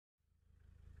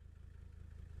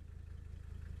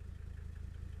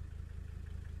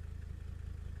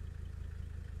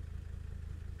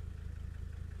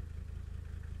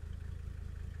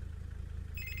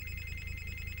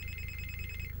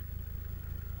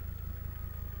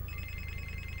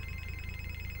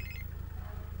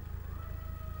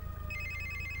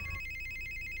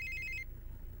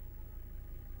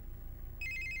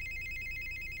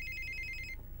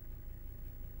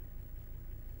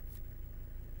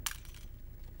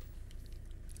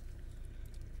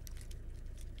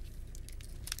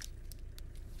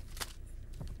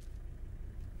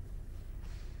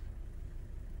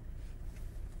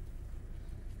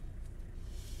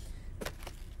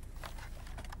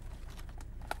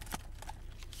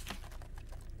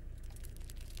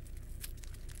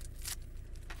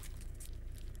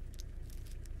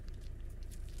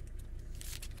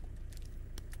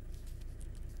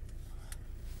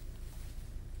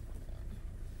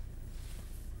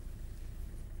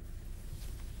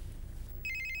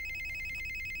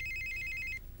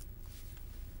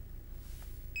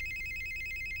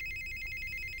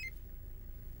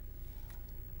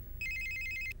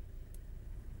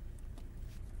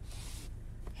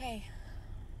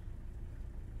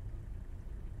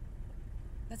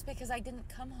That's because I didn't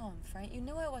come home, Frank. You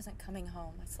knew I wasn't coming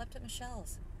home. I slept at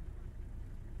Michelle's.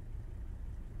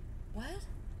 What?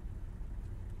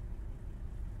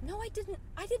 No, I didn't.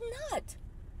 I did not.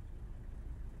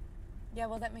 Yeah,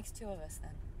 well, that makes two of us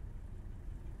then.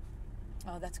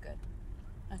 Oh, that's good.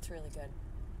 That's really good.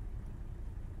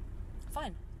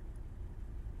 Fine.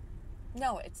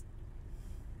 No, it's...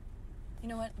 You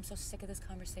know what? I'm so sick of this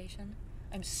conversation.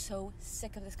 I'm so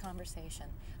sick of this conversation.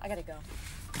 I gotta go.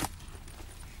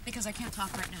 Because I can't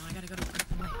talk right now. I gotta go to work.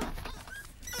 Wait.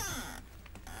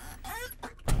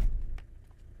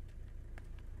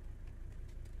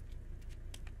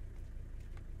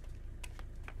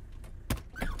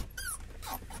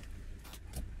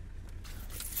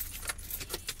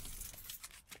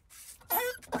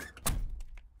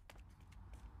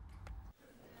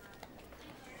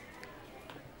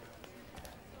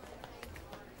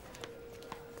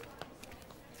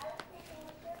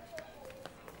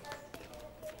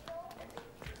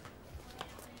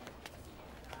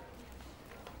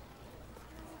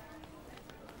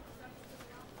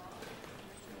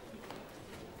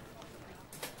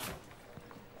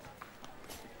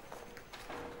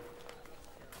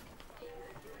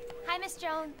 Hi, Miss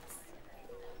Jones.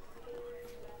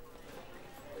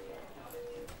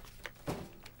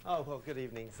 Oh, well, good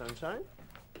evening, sunshine.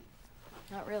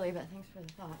 Not really, but thanks for the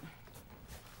thought.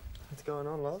 What's going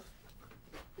on, love?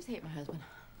 I just hate my husband.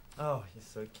 Oh, he's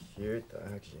so cute.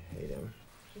 I actually hate him.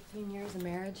 15 years of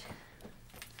marriage.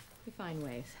 We find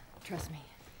ways. Trust me.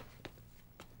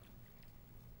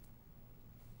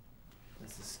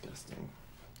 That's disgusting.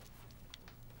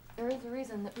 There is a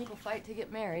reason that people fight to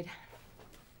get married.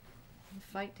 And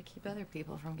fight to keep other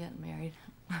people from getting married.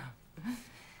 And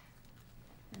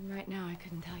right now, I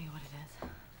couldn't tell you what it is.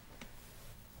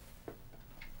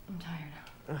 I'm tired.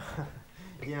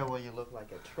 Yeah, well, you look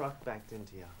like a truck backed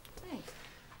into you. Thanks.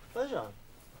 Pleasure.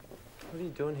 What are you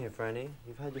doing here, Frannie?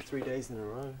 You've had your 3 days in a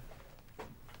row.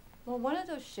 Well, one of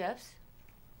those shifts,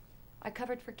 I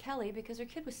covered for Kelly because her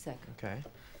kid was sick. Okay,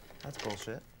 that's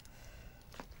bullshit.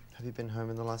 Have you been home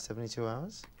in the last 72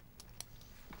 hours?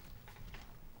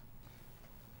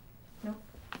 No.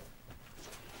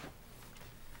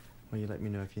 Well, you let me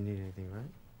know if you need anything, right?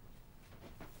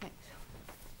 Thanks.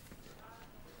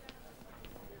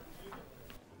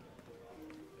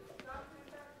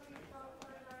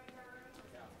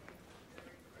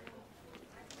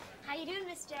 How you doing,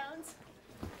 Miss Jones?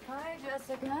 Hi,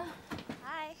 Jessica.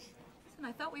 Hi. Listen,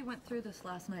 I thought we went through this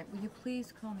last night. Will you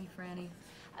please call me Frannie?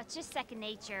 It's just second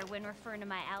nature when referring to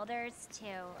my elders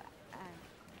to,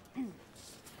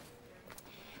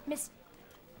 Miss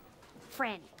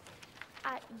Frannie.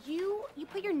 You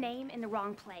put your name in the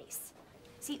wrong place.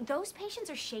 See, those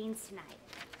patients are Shane's tonight.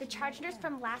 The charge nurse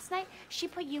from last night, she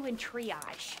put you in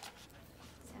triage.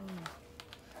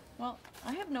 Well,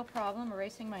 I have no problem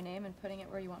erasing my name and putting it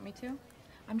where you want me to.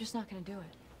 I'm just not going to do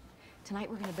it. Tonight,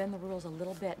 we're going to bend the rules a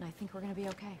little bit, and I think we're going to be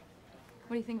okay.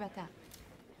 What do you think about that?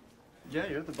 Yeah,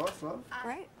 you're the boss, love.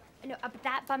 Right. No, but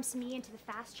that bumps me into the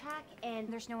fast track,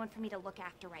 and there's no one for me to look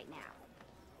after right now.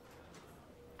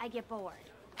 I get bored.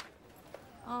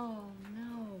 Oh,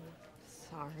 no.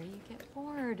 Sorry, you get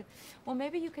bored. Well,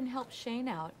 maybe you can help Shane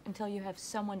out until you have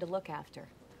someone to look after.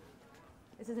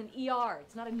 This is an ER.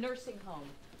 It's not a nursing home.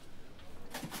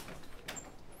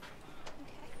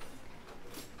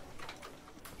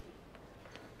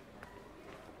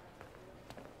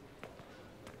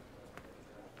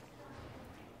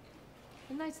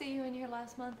 Didn't I see you in here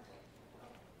last month?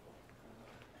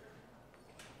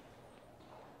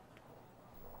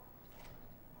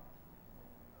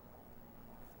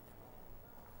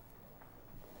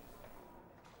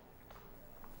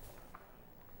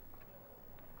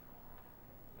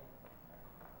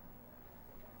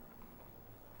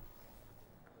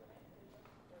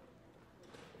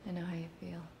 I know how you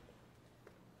feel.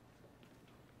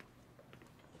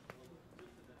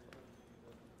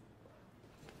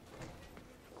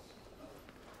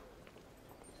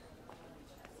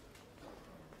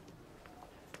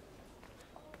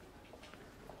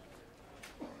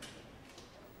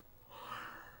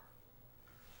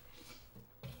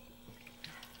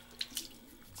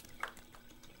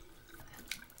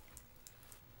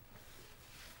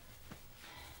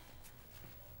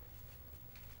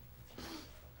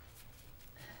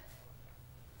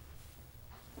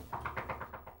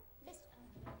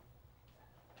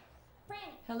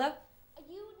 Hello?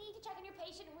 You need to check on your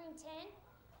patient in room 10.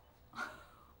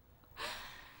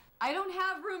 I don't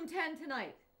have room 10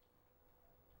 tonight.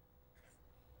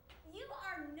 You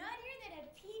are nuttier than a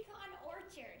pecan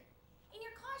orchard. In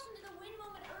your caution to the wind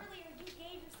moment earlier, you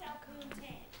gave yourself room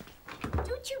 10.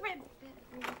 Don't you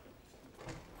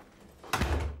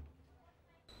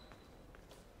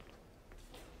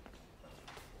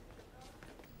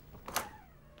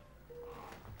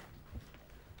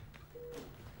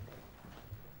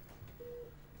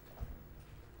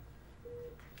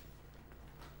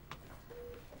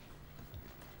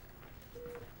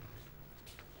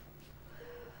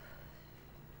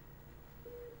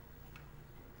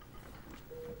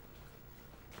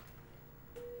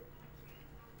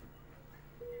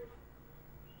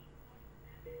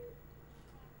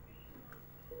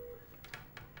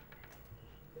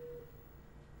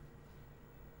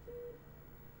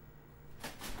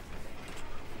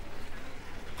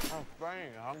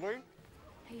Frannie, you hungry?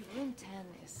 Hey, room 10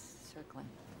 is circling.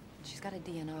 She's got a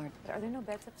DNR. But are there no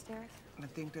beds upstairs? I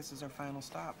think this is our final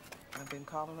stop. I've been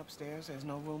calling upstairs. There's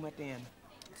no room at the inn.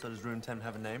 So does room 10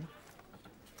 have a name?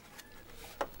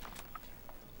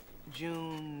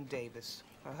 June Davis.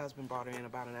 Her husband brought her in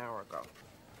about an hour ago.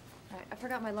 All right, I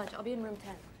forgot my lunch. I'll be in room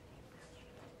 10.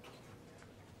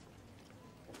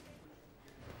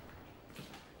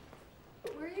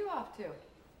 Where are you off to?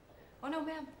 Oh, no,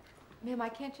 ma'am. Ma'am, I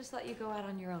can't just let you go out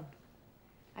on your own.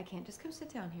 I can't. Just come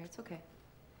sit down here. It's okay.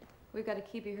 We've got to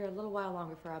keep you here a little while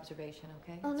longer for observation,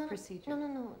 okay? Oh, it's no, procedure.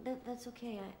 No. That's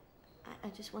okay. I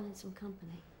just wanted some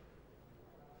company.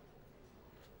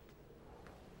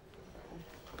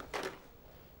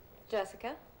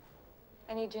 Jessica,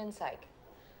 I need you in psych.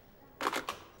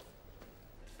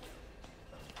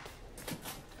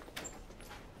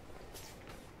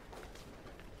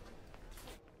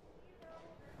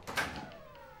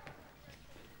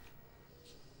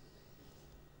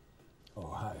 Oh,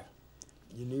 hi.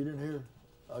 You need it here?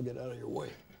 I'll get out of your way.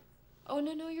 Oh,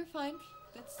 no, you're fine.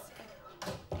 That's...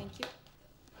 thank you.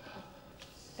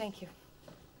 Thank you.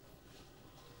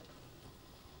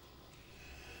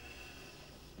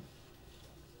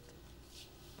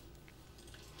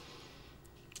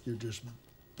 You're just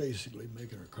basically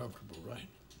making her comfortable, right?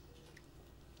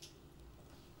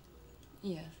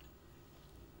 Yes.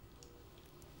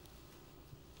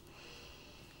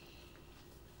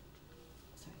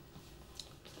 Sorry.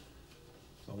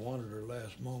 I wanted her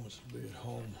last moments to be at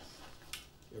home.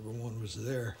 Everyone was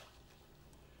there.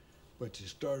 But she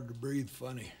started to breathe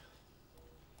funny.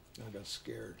 I got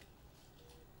scared.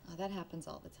 Oh, that happens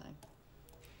all the time.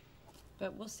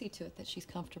 But we'll see to it that she's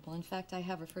comfortable. In fact, I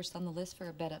have her first on the list for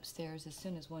a bed upstairs as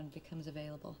soon as one becomes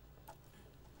available.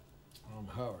 I'm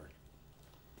Howard.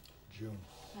 June.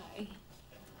 Hi.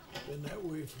 Been that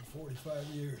way for 45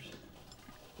 years.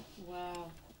 Wow.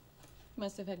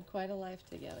 Must have had quite a life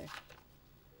together.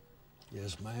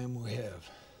 Yes, ma'am, we have.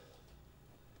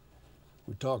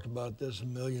 We talked about this a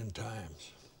million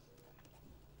times.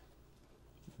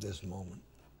 This moment.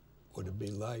 What it'd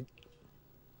be like?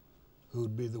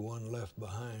 Who'd be the one left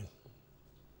behind?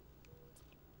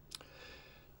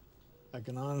 I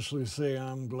can honestly say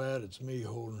I'm glad it's me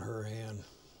holding her hand,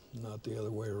 not the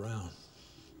other way around.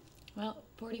 Well,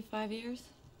 45 years?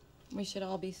 We should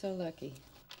all be so lucky.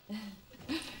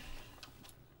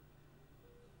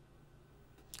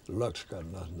 Luck's got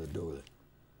nothing to do with it.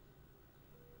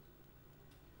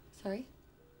 Sorry?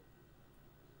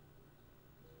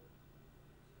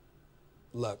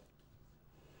 Luck.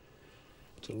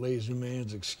 It's a lazy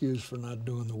man's excuse for not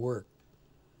doing the work.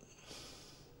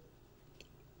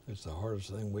 It's the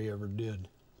hardest thing we ever did.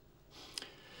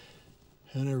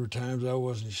 And there were times I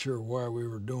wasn't sure why we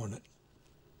were doing it.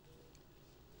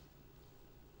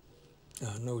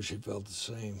 I know she felt the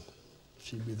same.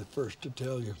 She'd be the first to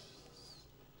tell you.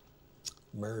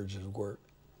 Marriage is work.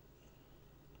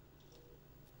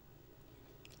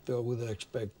 Filled with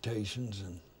expectations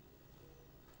and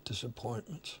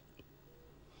disappointments.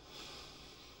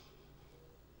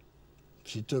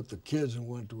 She took the kids and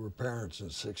went to her parents in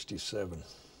 '67.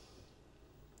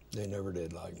 They never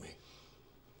did like me.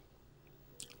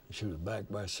 She was back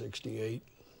by '68.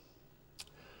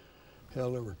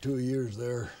 Hell, there were 2 years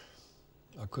there.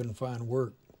 I couldn't find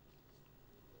work.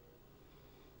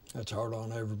 That's hard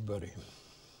on everybody.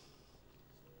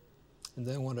 And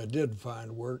then when I did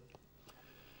find work,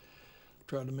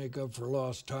 tried to make up for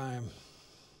lost time,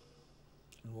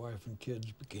 and wife and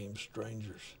kids became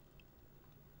strangers.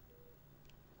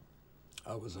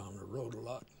 I was on the road a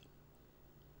lot.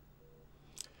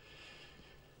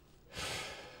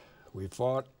 We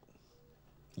fought,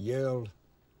 yelled,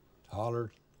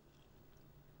 hollered.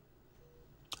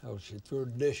 Oh, she threw a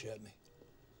dish at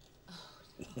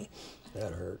me.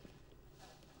 That hurt.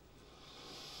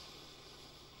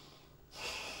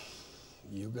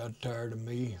 You got tired of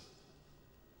me.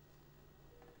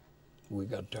 We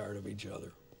got tired of each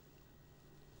other.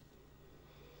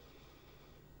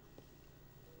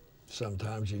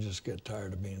 Sometimes you just get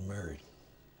tired of being married.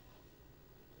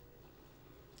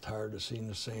 Tired of seeing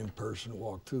the same person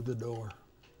walk through the door.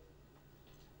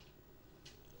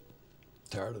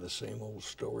 Tired of the same old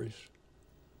stories.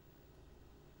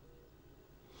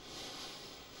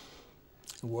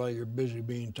 And while you're busy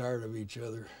being tired of each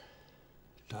other,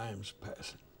 time's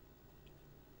passing.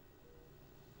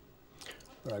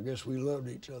 But I guess we loved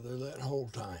each other that whole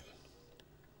time.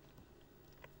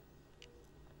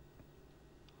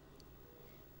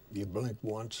 You blink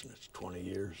once and it's 20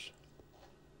 years.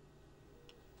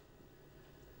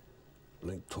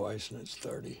 Blink twice and it's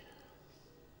 30.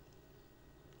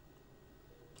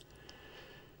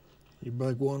 You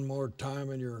blink one more time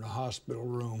and you're in a hospital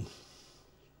room,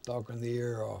 talking the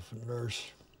ear off a nurse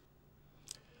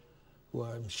who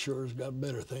I'm sure has got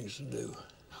better things to do.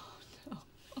 Oh,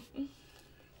 no.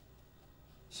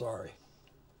 Sorry.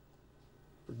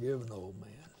 Forgive an old man.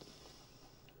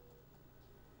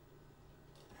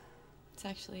 It's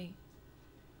actually...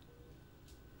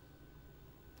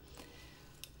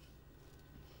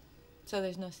 So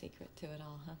there's no secret to it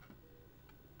all, huh?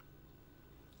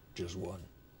 Just one.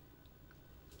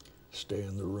 Stay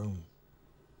in the room.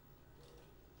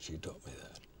 She taught me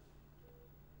that.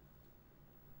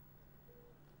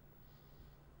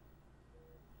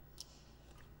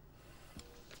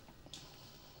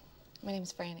 My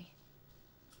name's Frannie.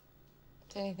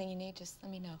 If there's anything you need, just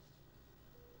let me know.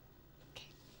 Okay.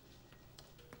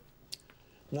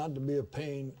 Not to be a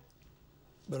pain,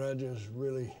 but I just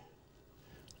really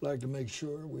like to make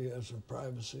sure we have some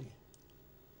privacy.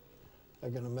 I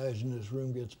can imagine this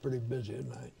room gets pretty busy at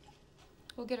night.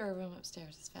 We'll get her a room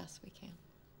upstairs as fast as we can.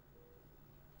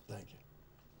 Thank you.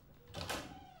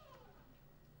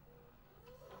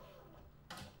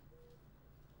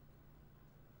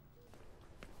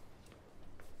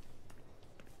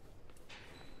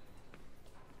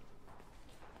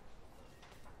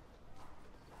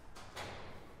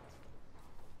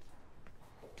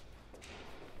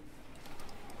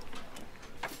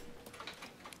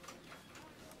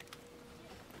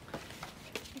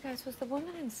 You guys, was the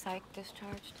woman in psych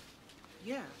discharged?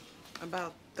 Yeah,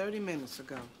 about 30 minutes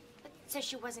ago. So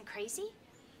she wasn't crazy?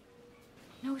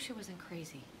 No, she wasn't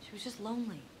crazy. She was just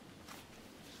lonely.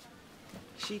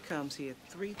 She comes here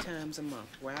 3 times a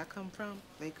month. Where I come from,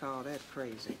 they call that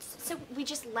crazy. So we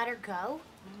just let her go?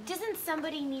 Doesn't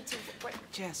somebody need to...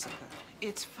 Jessica,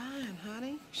 it's fine,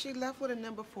 honey. She left with a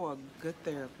number for a good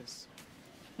therapist.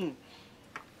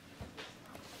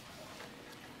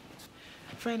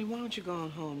 Frannie, why don't you go on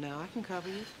home now? I can cover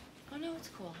you. Oh, no, it's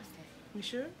cool. I'll stay. You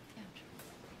sure? Yeah, I'm sure.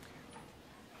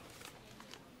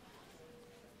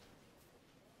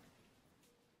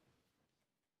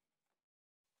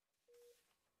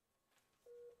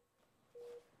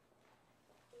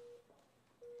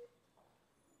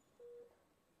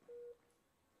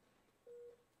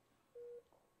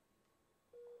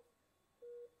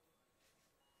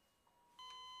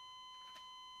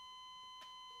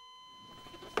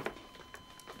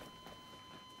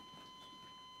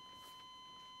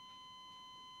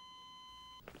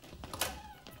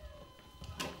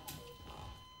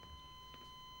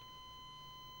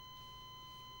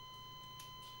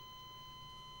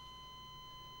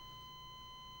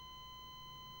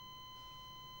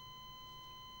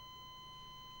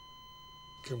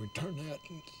 Can we turn that?